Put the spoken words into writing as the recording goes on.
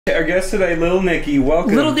Our guest today, Little Nicky.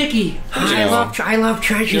 Welcome. Little Nicky. I love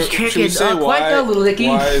Treasure's chicken. Quiet down, Little Nicky.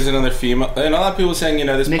 Why is another female? And a lot of people saying,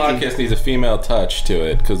 this podcast needs a female touch to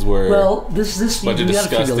it because we're this bunch of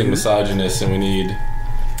disgusting misogynists, and we need.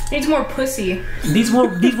 Needs more pussy. Needs more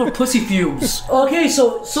pussy fumes. Okay,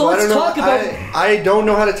 so let's talk about. I don't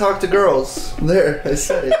know how to talk to girls. There, I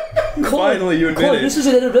said it. Finally, you admit Cory, it. this is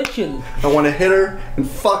an intervention. I want to hit her and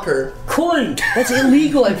fuck her. Cory, that's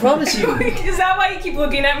illegal. I promise you. Is that why you keep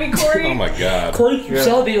looking at me, Cory? Oh my god. Cory keeps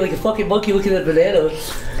salivating like a fucking monkey looking at a banana.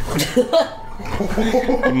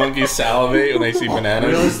 Monkeys salivate when they see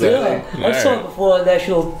bananas. Yeah, I've saw it before on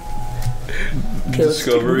National.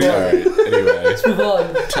 Discovery. Alright, anyway. Let's move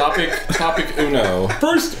on. Topic uno.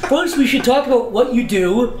 First, we should talk about what you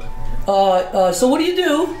do. So what do you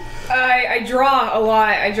do? I draw a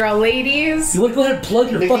lot. I draw ladies. You want to go ahead and plug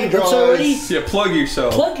your fucking website already? Yeah, plug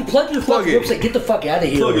yourself. Plug your fucking website. Get the fuck out of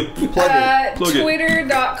here. Plug it.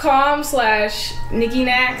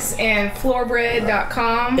 Twitter.com/NickyNax and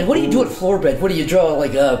floorbread.com. And what do you do at Floorbread? What do you draw?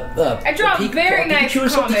 Like I draw very nice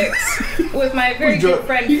comics with my very good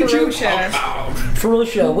friend Ferocia.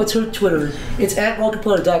 Ferocia, what's her Twitter? It's at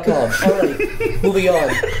rocketplanet.com. Alright, moving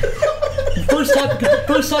on. First topic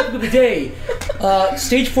of the day.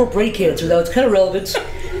 Stage 4 brain cancer. Now, it's kind of relevant.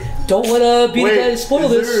 Don't want to be the guy to spoil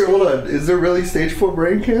this. Hold on. Is there really stage 4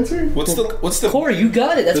 brain cancer? What's the Cory, you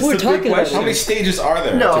got it. That's what we're talking about. How many stages are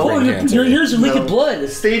there? No. to brain cancer? Your ears are leaking blood.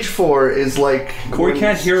 Stage 4 is like Cory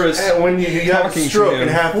can't hear us. When you have a stroke and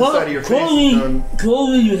half the side of your face is done.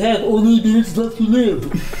 Cory, you have only minutes left to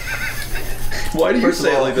live. Why do you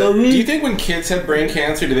say it like that? Do you think when kids have brain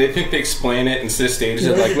cancer, do they think they explain it in stages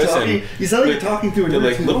of like, listen, you sound like you're talking to a they're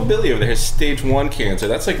like, little Billy over there has stage 1 cancer.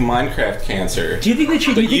 That's like Minecraft cancer. Do you think that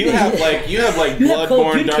you have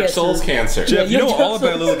bloodborne Dark Souls cancer. Jeff, you know all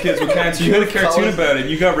about little kids with cancer. You had a cartoon about it.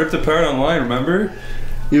 You got ripped apart online, remember?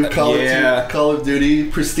 You have Call of Duty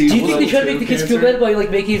Prestige. Do you think they try to make the kids feel cancer? bad by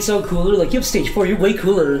like making it sound cooler? Like, you have stage 4, you're way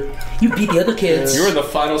cooler. You beat the other kids. You're the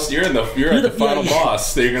final. You're at the final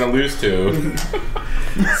boss that you're gonna lose to.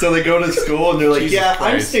 So they go to school and they're like, Jesus I'm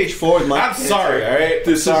Christ. stage 4 with my I'm cancer. sorry. All right,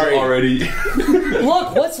 This is already.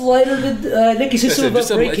 Look, what's lighter than Nicky's sister about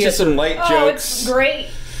brain just cancer? some light Oh, jokes. it's great.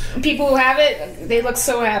 People who have it, they look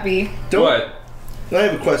so happy. What? I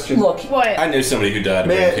have a question. Look, What? I knew somebody who died of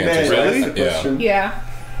brain cancer. Really? Yeah.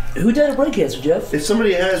 who died of brain cancer, Jeff? If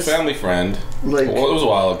somebody has Family friend. like, Well, it was a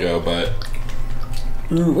while ago, but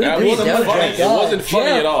Ooh, wait, it wasn't funny. It wasn't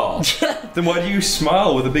funny at all. Then why do you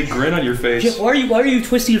smile with a big grin on your face? Jeff, why are you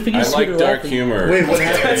twisting your I fingers? like dark humor. Wait, what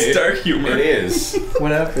happened? That's dark humor. It is.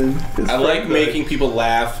 What happened? I like making people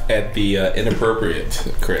laugh at the inappropriate,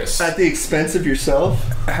 Chris. At the expense of yourself?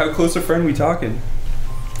 How close a friend we talking?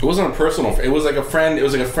 It wasn't a personal. It was like a friend. It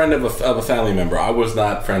was like a friend of a family member. I was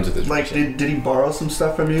not friends with this Like, person. did he borrow some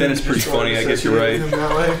stuff from you? Then it's pretty Just wanted funny, to I guess you're right. associate him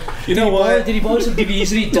that way? You know what? Did he borrow some DVDs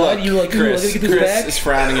and he died? You were like, ooh, I'm gonna Chris get this back? is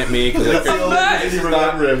frowning at me because That's the only reason you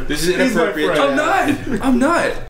remember him. this is He's my inappropriate. friend. I'm not.